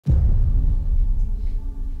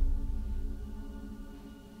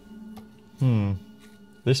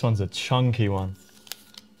This one's a chunky one.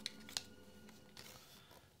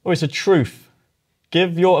 Oh, it's a truth.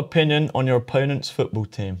 Give your opinion on your opponent's football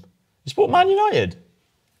team. You support Man United?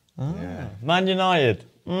 Ah, yeah. Man United.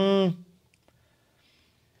 Currently,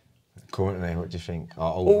 what do you think?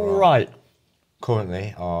 All right.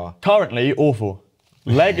 Currently, or... Currently, awful.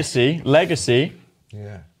 Legacy,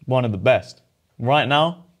 yeah. One of the best. Right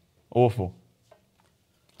now, awful.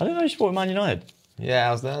 I didn't know you supported Man United. Yeah,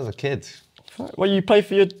 I was there as a kid. Well, you play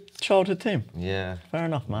for your childhood team? Yeah. Fair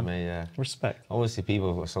enough, man. Yeah. Respect. Obviously,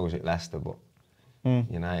 people associate Leicester, but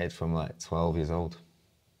United from like 12 years old.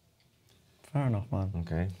 Fair enough, man.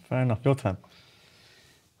 Okay. Fair enough. Your turn.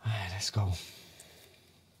 Alright, let's go.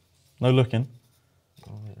 No looking.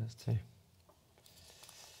 Oh, wait, that's two.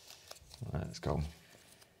 Alright, let's go.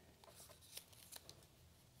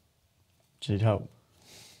 Do you need help?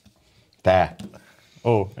 There.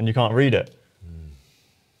 Oh, and you can't read it?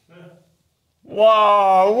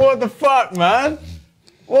 Wow, what the fuck, man?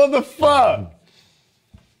 What the fuck?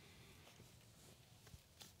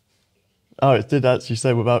 Oh, it did actually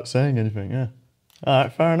say without saying anything, yeah. All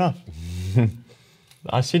right, fair enough.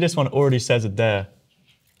 I see this one already says it there,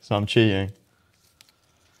 so I'm cheating.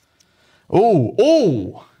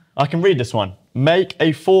 Oh, I can read this one. Make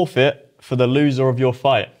a forfeit for the loser of your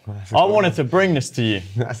fight. I wanted to bring this to you.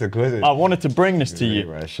 That's a good one. I wanted to bring this to you.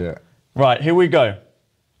 Right, shit. Right, here we go.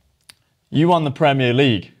 You won the Premier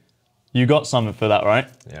League. You got something for that, right?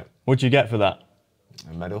 Yeah. What'd you get for that?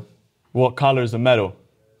 A medal. What colour is the medal?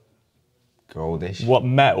 Goldish. What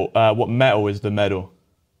metal is the medal?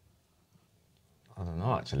 I don't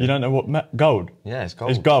know, actually. You don't know what gold? Yeah, it's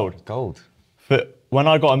gold. It's gold. It's gold. For when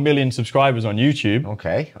I got 1 million subscribers on YouTube.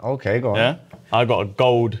 Okay, go on. Yeah. I got a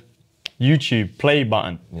gold YouTube play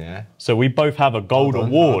button. Yeah. So we both have a gold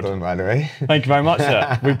award. Well done, by the way. Thank you very much,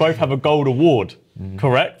 sir. We both have a gold award.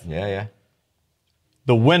 Correct? Yeah.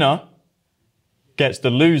 The winner gets the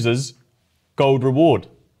loser's gold reward.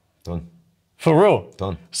 Done. For real?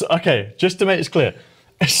 Done. So, okay, just to make this clear.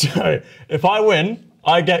 So, if I win,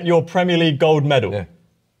 I get your Premier League gold medal. Yeah.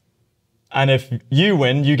 And if you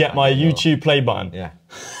win, you get my YouTube play button. Yeah.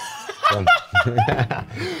 Done.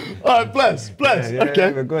 All right, bless. Yeah,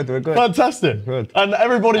 okay. We're good. Fantastic. Good. And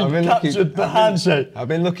everybody captured the handshake. I've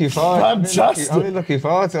been looking forward. Fantastic. I've been looking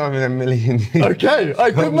forward to having 1 million. Okay,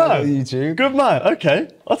 oh, good man. YouTube. Good man, okay.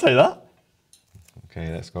 I'll take that.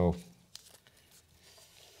 Okay, let's go.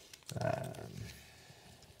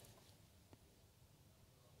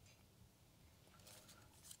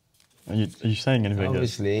 Are you saying anything?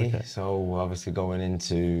 Obviously, okay. So we're obviously going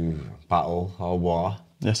into battle or war.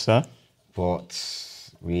 Yes, sir. But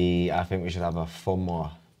I think we should have a fun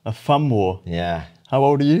war. A fun war? Yeah. How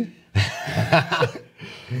old are you?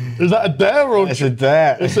 Is that a dare or? It's a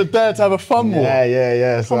dare. It's a dare to have a fun war.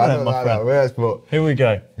 Yeah. So I don't know how that works, but here we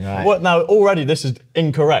go. Right. What now? Already, this is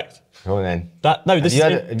incorrect. Go on then. This you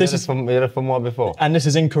had a fun war before. And this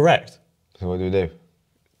is incorrect. So what do we do?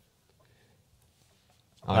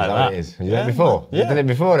 Oh, Like is that that. what it is? You done it before? Yeah. You done it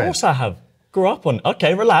before then? Of course I have. Grew up on.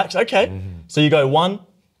 Okay, relax. Okay. So you go 1.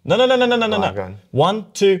 No. Go on. 1,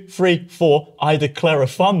 2, 3, 4. I declare a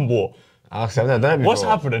fun war. I've never done it before. What's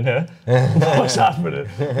happening here? What's happening?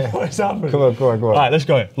 What's happening? Come on. All right, let's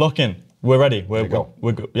go. Lock in. We're ready. We're go.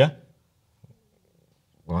 good. Yeah?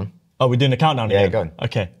 Go on. Oh, we're doing the countdown again? Yeah, go on.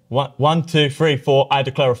 Okay. 1, 2, 3, 4. I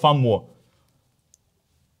declare a fun war.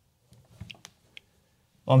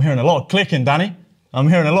 I'm hearing a lot of clicking, Danny. I'm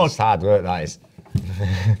hearing a lot It's hard work, that is.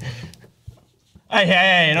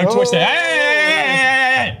 Hey, no twist it.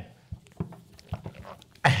 Hey.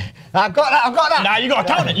 I've got that. Nah, you gotta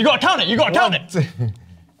count it. You gotta count it.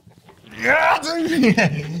 Yeah.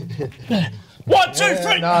 1, 2,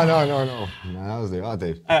 3. No. No, that'll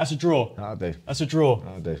do. Hey, that's a draw. That'll do. That's a draw.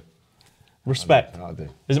 That'll do. Respect. That'll do.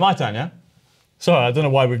 Is it my turn, yeah? Sorry, I don't know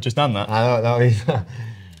why we've just done that. I don't know either.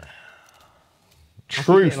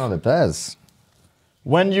 Truth. On the Bears.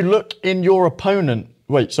 When you look your opponent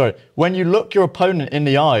in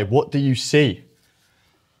the eye, what do you see?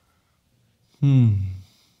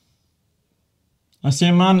 I see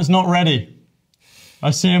a man that's not ready.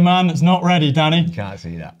 Danny. You can't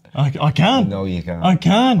see that. I can. No, you can't. I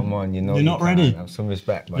can. Come on, you know you're not ready. Have some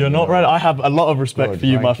respect. You're not ready. I have a lot of respect for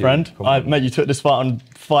you, my friend. Come on. Mate, you took this fight on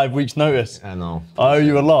 5 weeks' notice. I know. I owe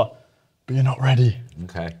you a lot, but you're not ready.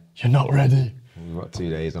 Okay. You're not ready. We've got 2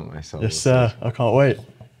 days, haven't we? So Yes, sir. I can't wait.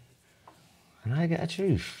 Can I get a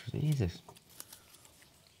truth? Jesus.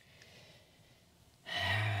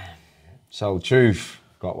 So, truth.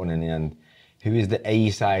 Got one in the end. Who is the A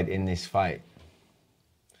side in this fight?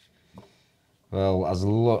 Well, as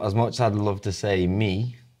much as I'd love to say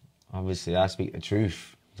me, obviously I speak the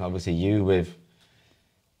truth. So obviously you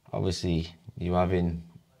having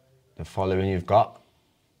the following you've got.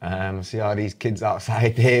 See all these kids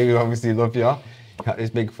outside here who obviously love you. Got this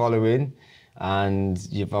big following, and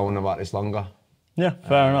you've known about this longer. Yeah,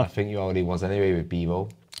 fair enough. I think you already was anyway with Bevo.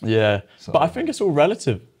 Yeah, So, but I think it's all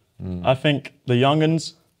relative. I think the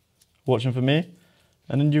young'uns watching for me,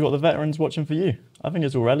 and then you've got the veterans watching for you. I think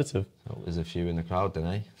it's all relative. Oh, there's a few in the crowd, then,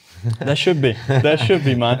 eh? There should be. There should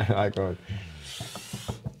be, man. My God.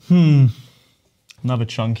 Another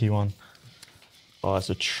chunky one. Oh,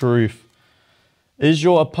 it's a truth. Is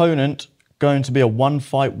your opponent going to be a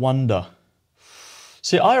one-fight wonder?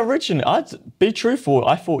 See, I'd be truthful,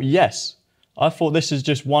 I thought yes. I thought this is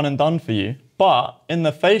just one and done for you. But in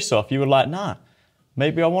the face-off, you were like, nah,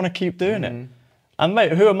 maybe I want to keep doing it. And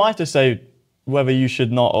mate, who am I to say whether you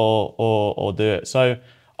should not or do it? So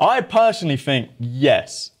I personally think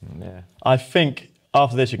yes. Yeah. I think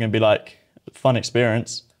after this, you're going to be like, fun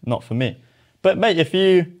experience, not for me. But mate, if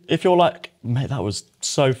you're like, mate, that was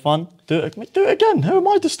so fun, do it again. Who am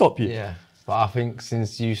I to stop you? Yeah, but I think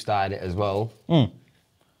since you started it as well, I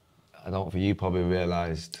don't think you probably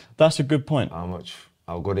realised That's a good point.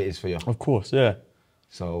 how good it is for you. Of course, yeah.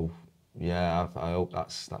 So yeah, I hope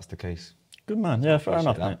that's the case. Good man. Yeah, fair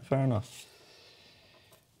enough, that. mate. Fair enough.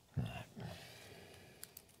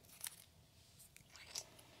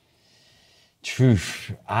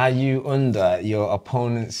 Truth. Are you under your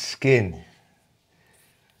opponent's skin?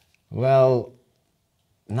 Well,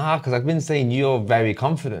 nah, because I've been saying you're very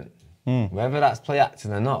confident. Whether that's play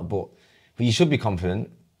acting or not, but you should be confident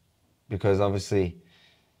because obviously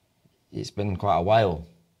it's been quite a while.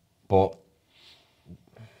 But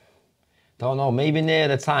don't know, maybe near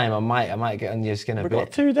the time I might get under your skin a bit. We've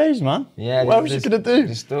got 2 days, man. Yeah, what else are you gonna do?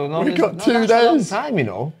 We've got 2 days. That's a long time, you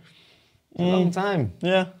know. It's a long time.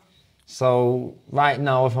 Yeah. So right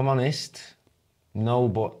now, if I'm honest, no,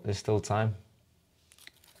 but there's still time.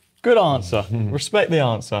 Good answer. Respect the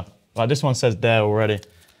answer. Right, this one says dare already.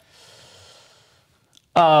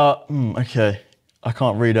 Okay. I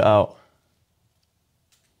can't read it out.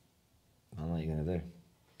 I don't know what you're gonna do.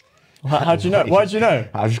 How do you know? Why do you know?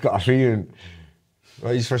 I've just got a feeling.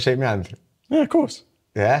 What, you just want to shake my hand? Yeah, of course.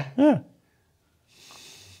 Yeah? Yeah.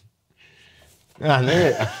 I knew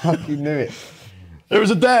it. I fucking knew it. It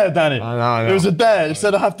was a dare, Danny. I know. It was a dare. You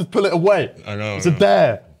said I have to pull it away. I know. It's a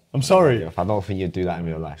dare. I'm sorry. I don't think you'd do that in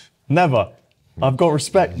real life. Never. I've got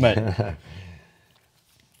respect, mate.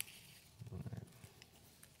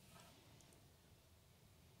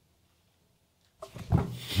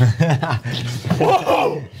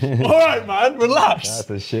 Whoa! All right, man. Relax. That's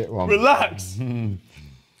a shit one. Relax.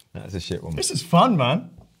 That's a shit one. This is fun, man.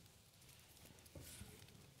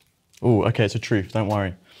 Oh, okay. It's a truth. Don't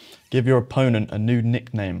worry. Give your opponent a new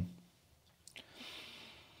nickname.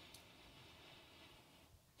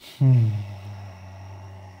 I'm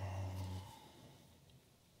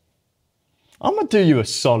gonna do you a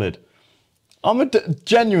solid.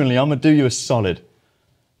 Genuinely, I'm gonna do you a solid.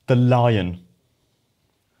 The Lion.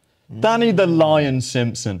 Danny the Lion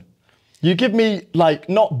Simpson. You give me, like,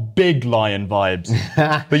 not big lion vibes,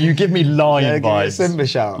 but you give me lion vibes. Give me a Simba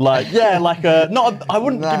shout. Like, yeah, like a, I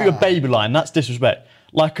wouldn't give you a baby lion, that's disrespect.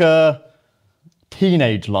 Like a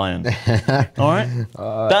teenage lion, all right?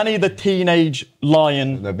 Danny the teenage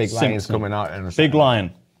lion The big Simpson. lion's coming out. In a Big second.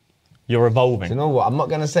 lion. You're evolving. Do you know what? I'm not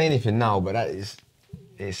going to say anything now, but it's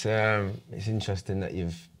interesting that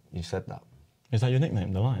you've said that. Is that your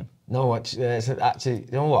nickname, the Lion? No, actually, you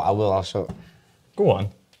know what? I'll show. Go on.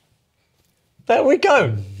 There we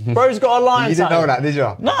go. Bro's got a lion You didn't tattoo. know that, did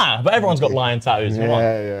you? Nah, but everyone's got lion tattoos. Come on.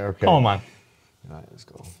 Yeah, okay. Come on, man. Right, let's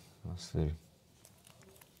go. Let's see.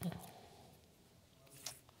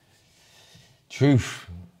 Truth.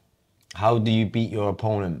 How do you beat your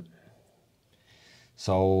opponent?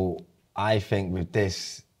 So I think with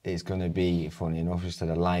this, it's going to be funny enough. Just that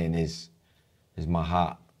the lion is my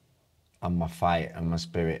heart and my fight and my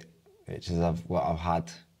spirit, which is what I've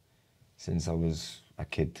had since I was a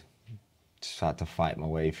kid. Just had to fight my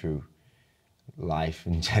way through life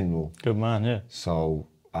in general. Good man, yeah. So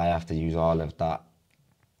I have to use all of that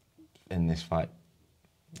in this fight.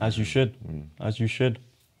 As you should. As you should.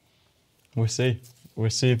 We'll see. We'll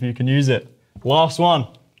see if you can use it. Last one.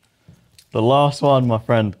 The last one, my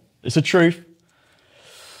friend. It's a truth.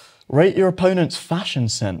 Rate your opponent's fashion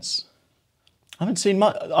sense. I haven't seen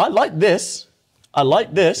much. I like this.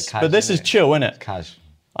 But this is chill, innit? Cash.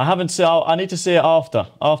 I haven't seen. I need to see it after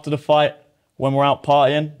the fight, when we're out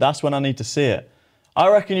partying. That's when I need to see it. I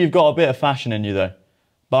reckon you've got a bit of fashion in you though,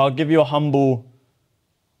 but I'll give you a humble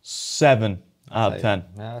 7 out of 10.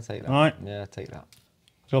 Yeah, I'll take that. All right. Yeah, I'll take that.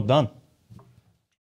 Job done.